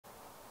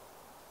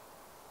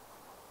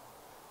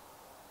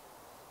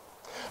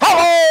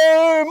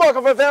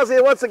welcome for Fowles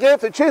here once again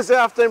for Tuesday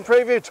afternoon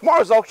preview.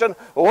 Tomorrow's auction,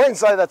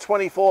 Wednesday the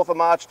 24th of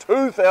March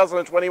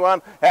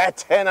 2021 at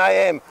 10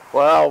 a.m.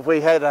 Well, we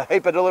had a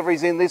heap of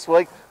deliveries in this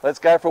week. Let's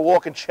go for a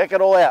walk and check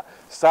it all out.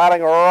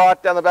 Starting right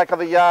down the back of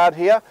the yard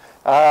here.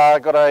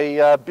 Got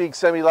a big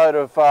semi-load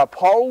of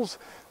poles.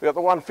 We've got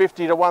the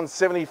 150 to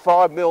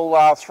 175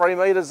 mil 3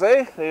 metres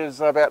there.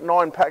 There's about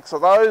 9 packs of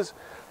those.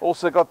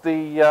 Also got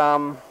the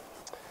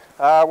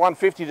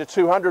 150 to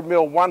 200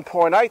 mil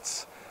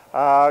 1.8s.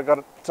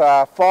 Got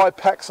 5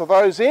 packs of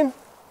those in.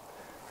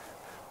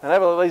 And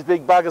have a look at these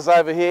big buggers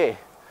over here.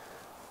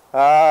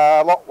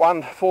 Lot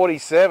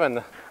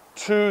 147,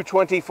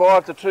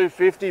 225 to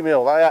 250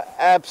 mil. They are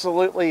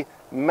absolutely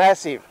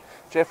massive.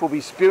 Jeff will be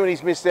spewing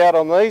he's missed out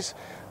on these.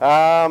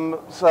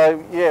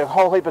 So yeah, a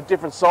whole heap of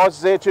different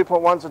sizes there,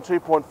 2.1s and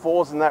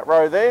 2.4s in that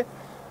row there.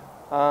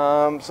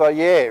 So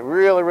yeah,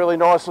 really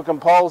nice looking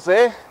poles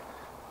there.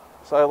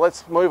 So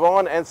let's move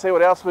on and see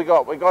what else we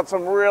got. We got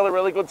some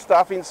really good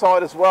stuff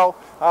inside as well.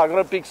 I've got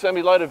a big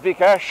semi-load of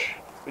Vic Ash,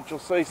 which you'll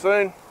see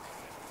soon.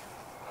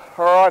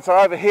 Alright, so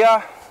over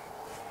here,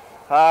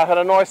 had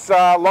a nice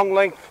long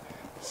length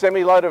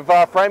semi-load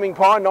of framing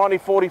pine,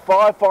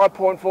 9045,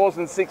 5.4s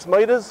and 6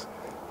 metres.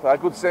 So a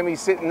good semi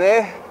sitting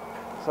there.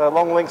 So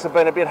long lengths have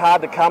been a bit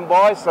hard to come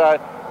by, so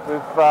we've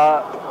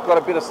got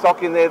a bit of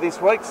stock in there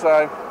this week,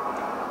 so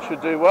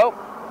should do well.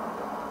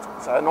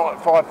 So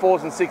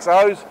 5.4s and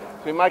 6.0s.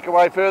 So we make our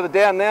way further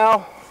down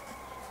now.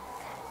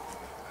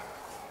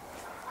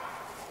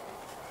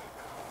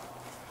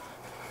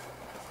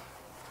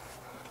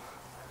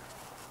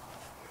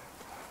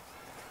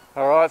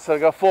 Alright, so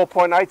we've got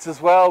 4.8s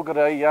as well, got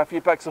a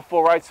few packs of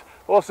 4.8s,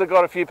 also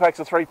got a few packs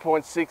of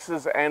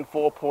 3.6s and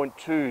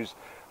 4.2s.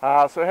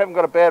 So we haven't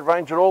got a bad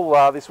range at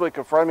all this week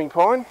of framing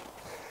pine.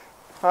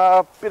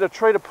 Bit of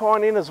treated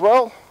pine in as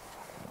well.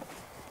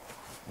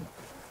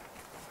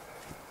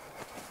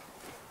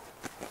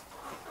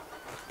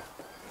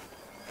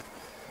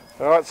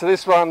 Alright, so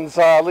this one's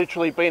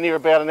literally been here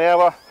about an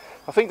hour.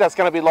 I think that's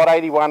going to be lot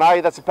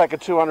 81A, that's a pack of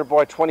 200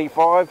 by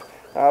 25,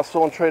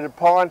 sawn treated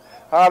pine.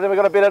 Then we've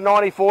got a bit of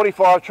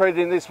 9045 treated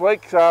in this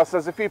week, so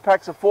there's a few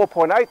packs of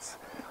 4.8s,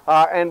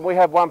 and we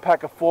have 1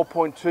 pack of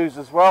 4.2s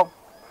as well.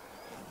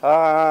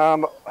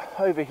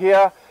 Over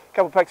here, a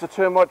couple of packs of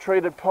termite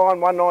treated pine,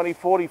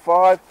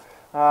 19045,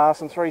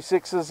 some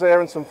 3.6s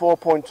there and some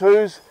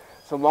 4.2s,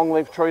 some long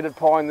leaf treated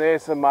pine there,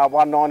 some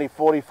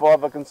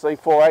 19045, I can see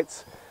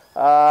 4.8s.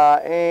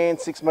 And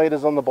 6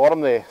 metres on the bottom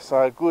there,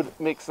 so good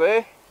mix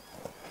there.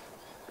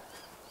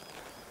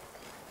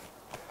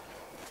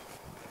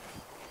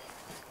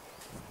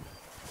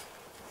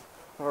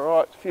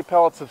 Alright, a few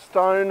pallets of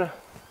stone, a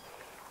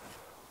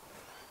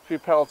few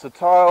pallets of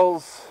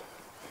tiles,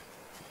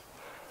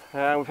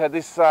 and we've had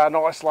this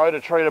nice load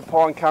of treated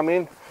pine come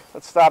in.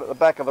 Let's start at the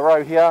back of the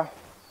row here.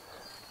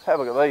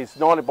 Have a look at these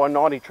 90 by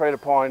 90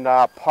 treated pine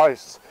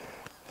posts.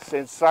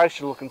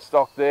 Sensational looking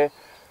stock there.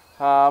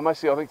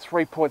 Mostly I think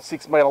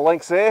 3.6 metre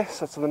lengths there,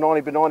 so that's the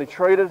 90 by 90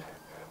 treated.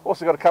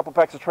 Also got a couple of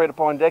packs of treated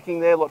pine decking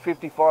there, lot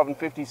 55 and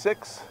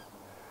 56.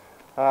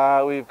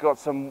 We've got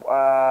some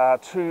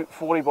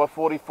 240 by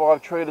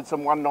 45 treated,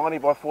 some 190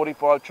 by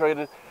 45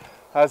 treated.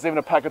 There's even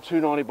a pack of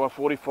 290 by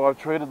 45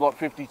 treated, lot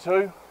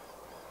 52.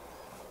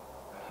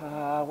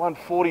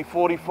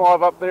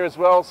 140-45 up there as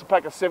well, so a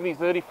pack of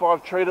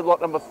 70-35 treated,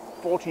 lot number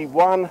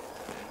 41.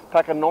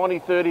 Pack of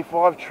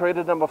 90-35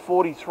 treated, number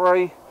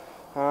 43.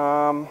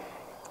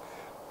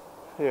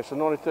 Yeah, so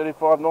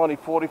 90-35,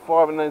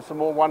 90-45, and then some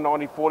more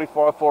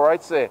 190-45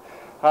 4.8s there.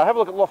 Have a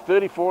look at lot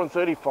 34 and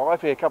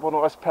 35 here. A couple of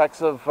nice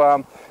packs of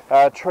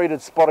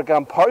treated spotter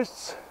gun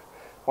posts,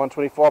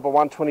 125 by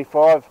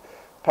 125,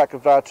 pack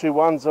of 2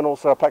 1s and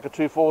also a pack of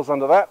 2 4s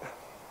under that.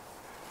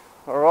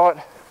 Alright,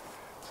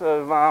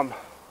 so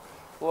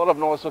a lot of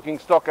nice looking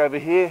stock over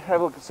here.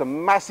 Have a look at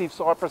some massive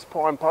cypress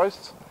pine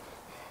posts.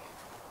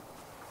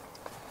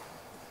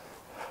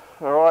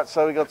 Alright,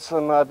 so we got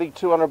some big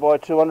 200 by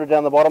 200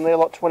 down the bottom there,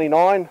 lot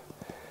 29.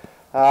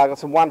 Got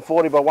some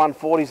 140 by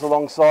 140s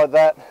alongside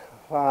that.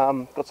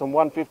 Got some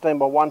 115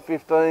 by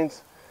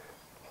 115s.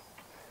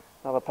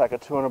 Another pack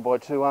of 200 by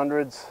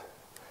 200s.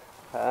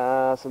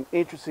 Some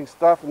interesting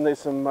stuff, and there's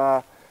some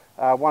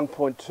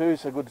 1.2,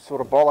 so good sort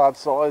of bollard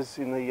size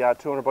in the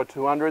 200 by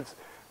 200s.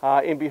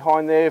 In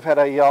behind there, we've had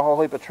a whole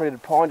heap of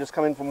treated pine just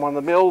come in from one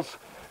of the mills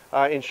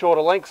in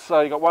shorter lengths. So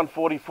you've got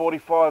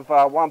 140-45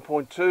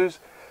 1.2s.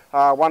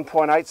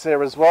 1.8s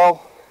there as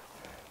well,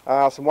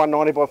 some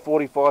 190 by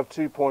 45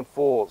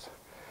 2.4s,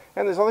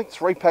 and there's I think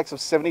 3 packs of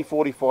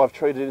 70-45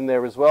 treated in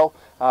there as well,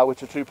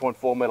 which are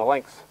 2.4 metre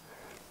lengths.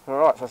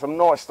 Alright, so some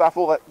nice stuff.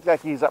 All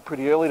that gear's up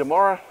pretty early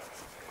tomorrow.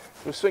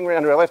 We'll swing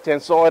around to our left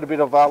hand side, a bit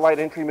of late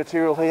entry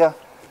material here,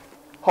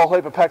 whole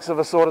heap of packs of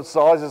assorted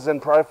sizes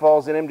and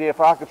profiles in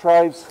MDF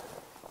architraves.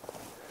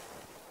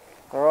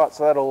 Alright,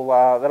 so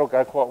that'll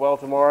go quite well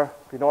tomorrow,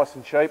 be nice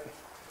and cheap.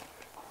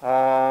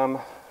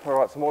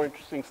 Alright, some more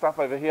interesting stuff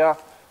over here.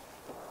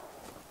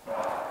 So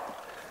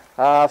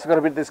I've got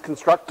a bit of this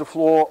constructor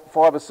floor,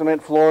 fibre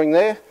cement flooring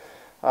there.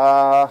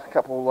 A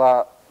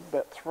couple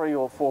about 3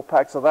 or 4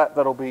 packs of that.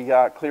 That'll be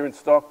clearance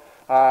stock,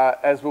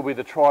 as will be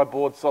the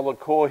tri-board solid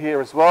core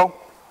here as well.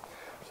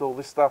 So all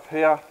this stuff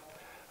here.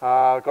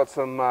 I've got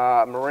some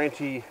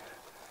Meranti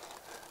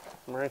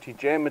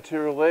jam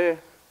material there.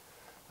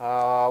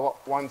 Lot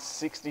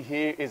 160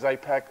 here is a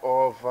pack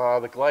of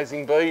the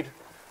glazing bead.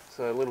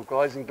 So a little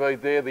glazing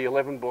bead there, the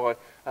 11 by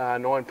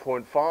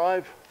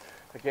 9.5.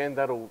 Again,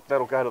 that'll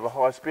go to the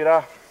highest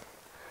bidder.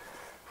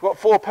 We've got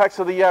 4 packs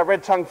of the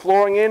red tongue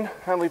flooring in.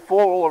 Only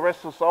 4. All the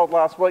rest were sold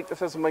last week. This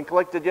hasn't been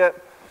collected yet.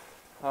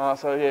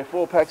 So yeah,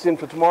 4 packs in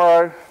for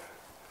tomorrow.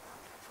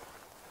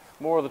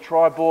 More of the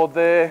tri-board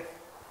there.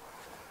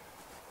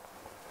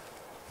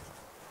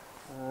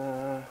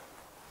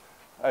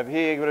 Over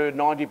here, you've got a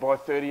 90 by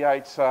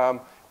 38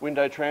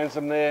 window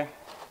transom there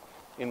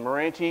in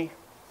Meranti.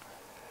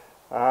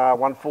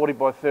 140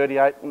 by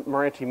 38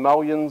 Meranti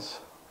mullions.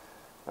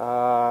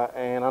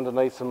 And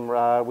underneath some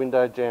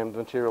window jammed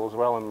material as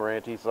well in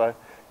Meranti. So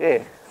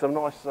yeah, some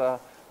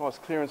nice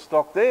clearance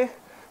stock there.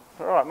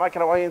 All right,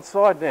 making our way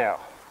inside now.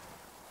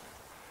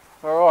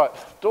 All right,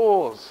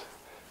 doors.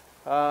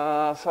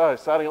 So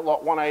starting at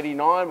lot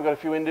 189, we've got a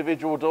few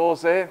individual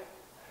doors there.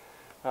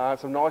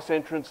 Some nice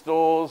entrance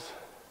doors.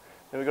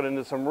 Then we got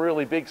into some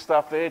really big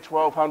stuff there,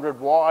 1200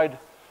 wide.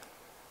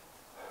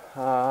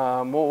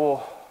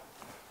 More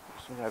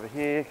over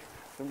here.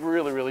 Some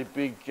really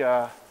big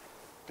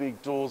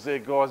doors there,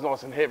 guys,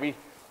 nice and heavy.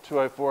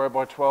 2040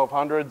 by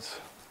 1200s.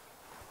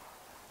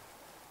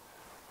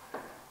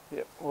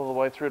 Yep, all the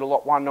way through to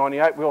lot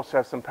 198. We also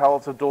have some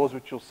pallets of doors,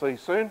 which you'll see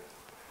soon.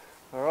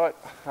 All right.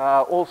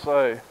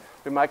 Also,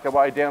 we make our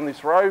way down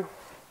this row.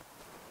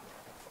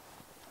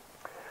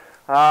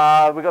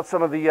 We've got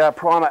some of the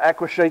primer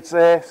aqua sheets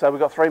there. So we've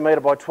got 3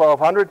 metre by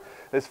 1200.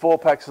 There's 4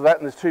 packs of that,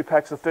 and there's 2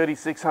 packs of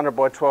 3600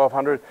 by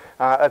 1200.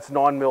 That's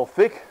 9mm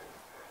thick.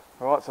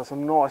 All right, so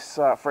some nice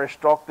fresh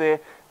stock there.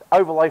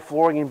 Overlay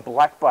flooring in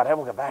black butt. Have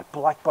a look at that,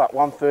 black butt,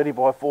 130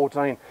 by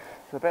 14.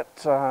 So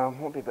about,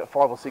 might be about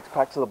 5 or 6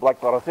 packs of the black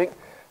butt, I think.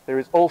 There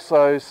is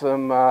also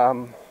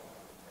some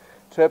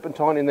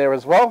turpentine in there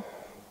as well.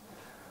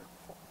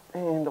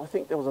 And I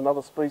think there was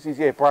another species,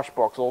 yeah, brush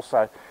box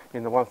also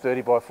in the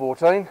 130 by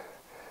 14.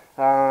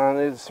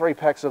 There's 3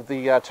 packs of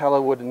the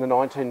tallow wood in the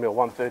 19mm,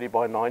 130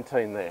 by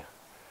 19 there.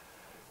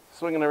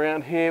 Swinging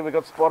around here, we've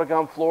got spotter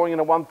gum flooring in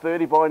a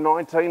 130 by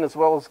 19, as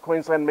well as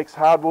Queensland mixed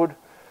hardwood.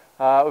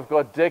 We've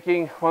got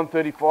decking,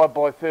 135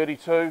 by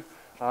 32.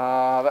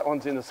 That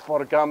one's in the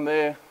spotter gum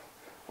there,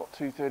 got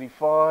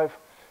 235.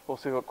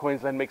 Also got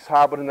Queensland mixed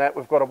hardwood in that.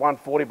 We've got a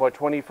 140 by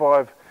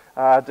 25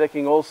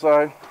 decking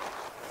also,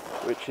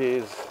 which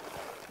is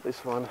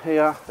this one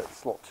here.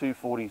 That's lot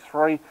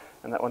 243,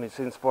 and that one is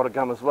in spotter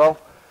gum as well.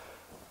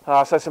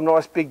 So some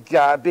nice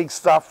big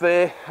stuff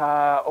there.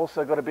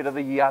 Also got a bit of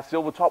the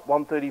silver top,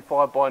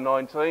 135 by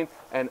 19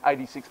 and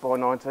 86 by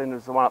 19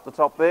 is the one up the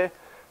top there.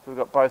 So we've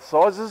got both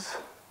sizes.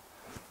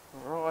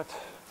 All right.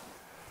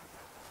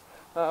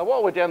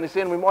 While we're down this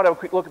end, we might have a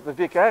quick look at the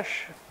Vic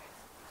Ash.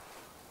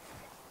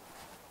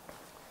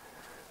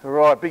 All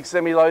right, big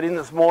semi-load in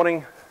this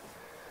morning.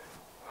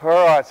 All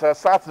right, so it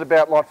starts at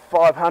about lot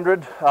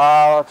 500,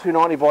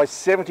 290 by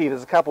 70.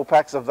 There's a couple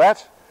packs of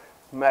that.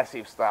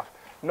 Massive stuff.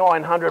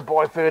 900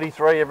 by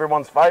 33,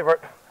 everyone's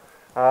favourite.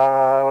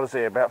 What is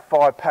there, about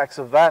 5 packs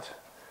of that.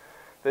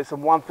 There's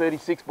some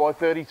 136 by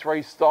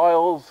 33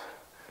 styles.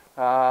 We've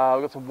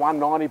got some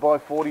 190 by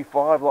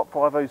 45, lot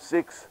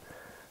 506.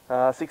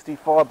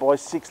 65 by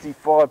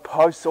 65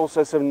 posts,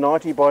 also some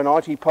 90 by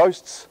 90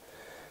 posts.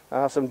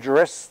 Some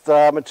dressed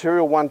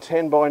material,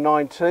 110 by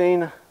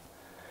 19.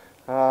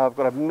 I've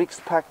got a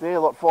mixed pack there,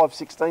 lot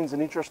 516 is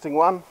an interesting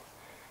one.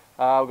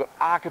 We've got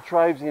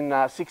architraves in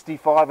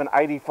 65 and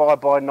 85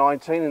 by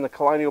 19 in the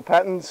colonial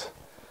patterns.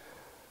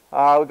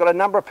 We've got a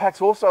number of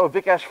packs also of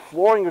Vic Ash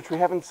flooring, which we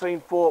haven't seen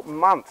for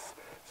months.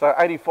 So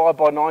 85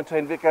 by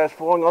 19 Vic Ash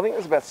flooring. I think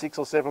there's about 6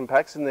 or 7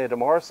 packs in there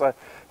tomorrow. So if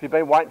you've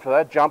been waiting for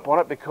that, jump on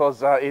it,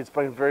 because it's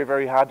been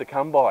very hard to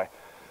come by.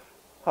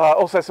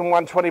 Also some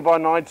 120 by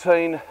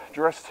 19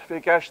 dressed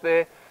Vic Ash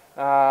there.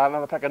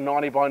 Another pack of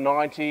 90 by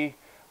 90.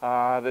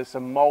 There's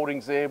some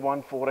mouldings there,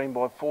 114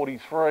 by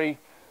 43.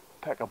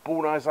 Pack of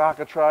bullnose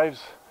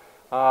architraves,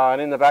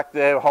 and in the back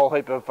there a whole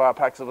heap of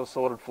packs of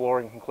assorted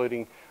flooring,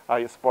 including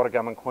your spotter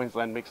gum and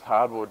Queensland mixed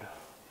hardwood.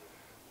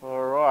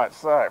 Alright,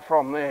 so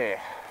from there,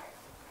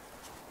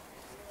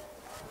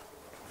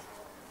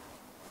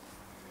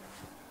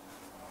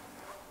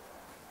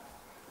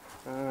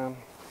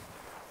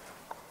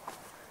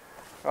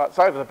 right,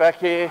 so over the back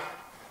here,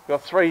 we've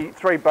got three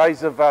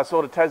bays of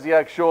sort of Tassie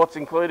Oak shorts,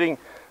 including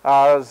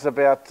there's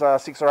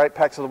about 6 or 8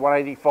 packs of the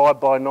 185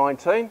 by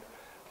 19.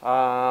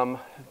 Down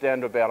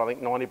to about, I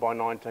think, 90 by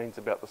 19 is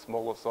about the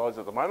smaller size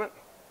at the moment.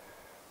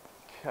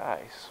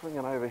 Okay,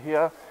 swinging over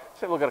here.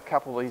 Let's have a look at a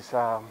couple of these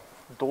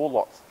door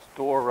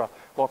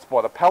lots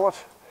by the pallet.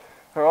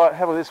 All right,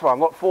 have a look at this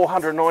one, lot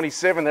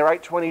 497. They're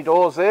 820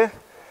 doors there.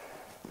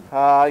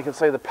 You can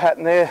see the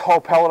pattern there, whole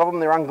pallet of them.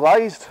 They're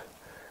unglazed.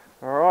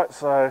 All right,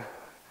 so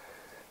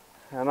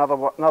another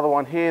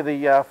one here,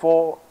 the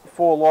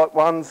 4 light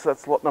ones.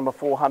 That's lot number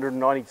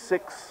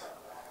 496.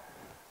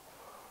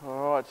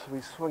 Alright, so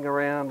we swing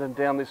around and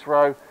down this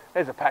row.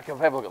 There's a pack of,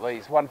 have a look at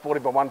these, 140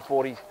 by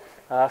 140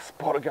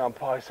 spotted gum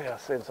posts. How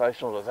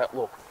sensational does that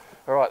look?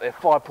 Alright, they're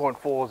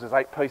 5.4s, there's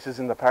 8 pieces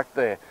in the pack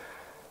there.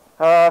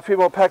 A few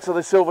more packs of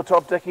the silver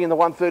top decking in the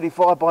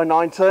 135 by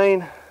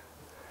 19.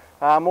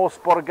 More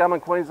spotted gum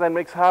and Queensland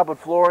mixed hardwood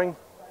flooring.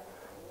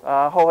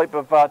 A whole heap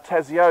of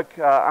Tassie oak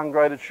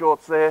ungraded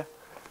shorts there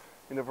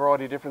in a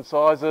variety of different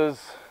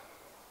sizes.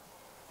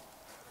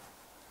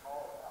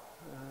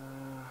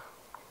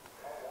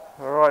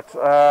 Alright,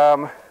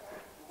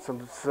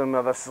 some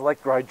of the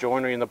select grade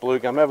joinery in the blue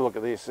gum. Have a look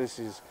at this. This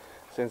is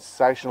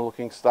sensational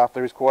looking stuff.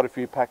 There is quite a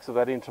few packs of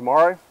that in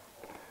tomorrow.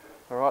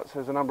 Alright, so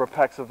there's a number of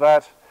packs of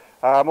that.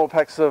 More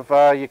packs of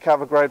your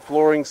cover grade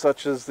flooring,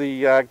 such as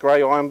the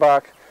grey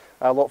ironbark,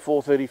 lot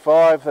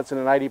 435. That's in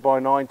an 80 by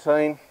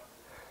 19.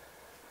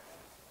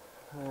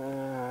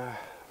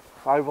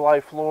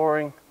 Overlay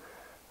flooring,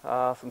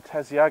 some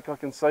Tassie oak I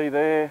can see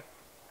there.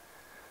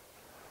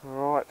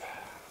 Alright,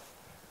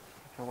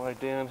 come way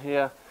down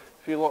here.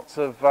 A few lots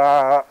of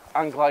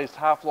unglazed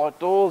half light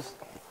doors.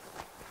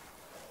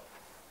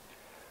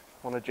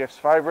 One of Jeff's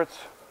favourites.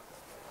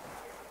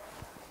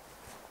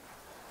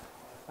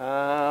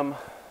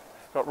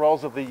 Got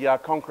rolls of the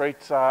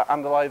concrete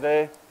underlay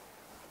there.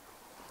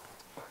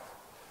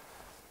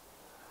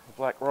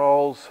 Black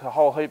rolls, a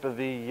whole heap of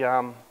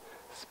the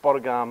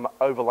spotted gum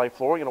overlay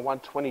flooring in a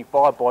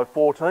 125 by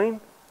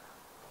 14.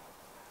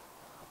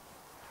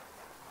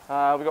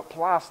 We've got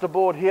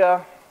plasterboard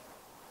here.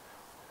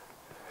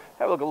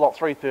 Have a look at lot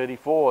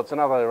 334. It's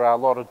another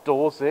lot of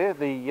doors there.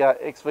 The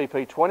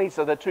XVP 20,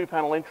 so they're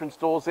 2-panel entrance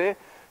doors there.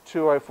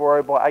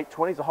 2040 by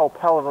 820s, a whole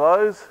pallet of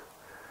those.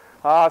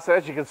 So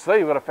as you can see,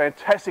 we've got a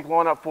fantastic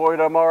lineup for you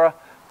tomorrow.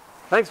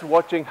 Thanks for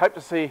watching. Hope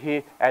to see you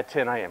here at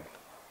 10 AM.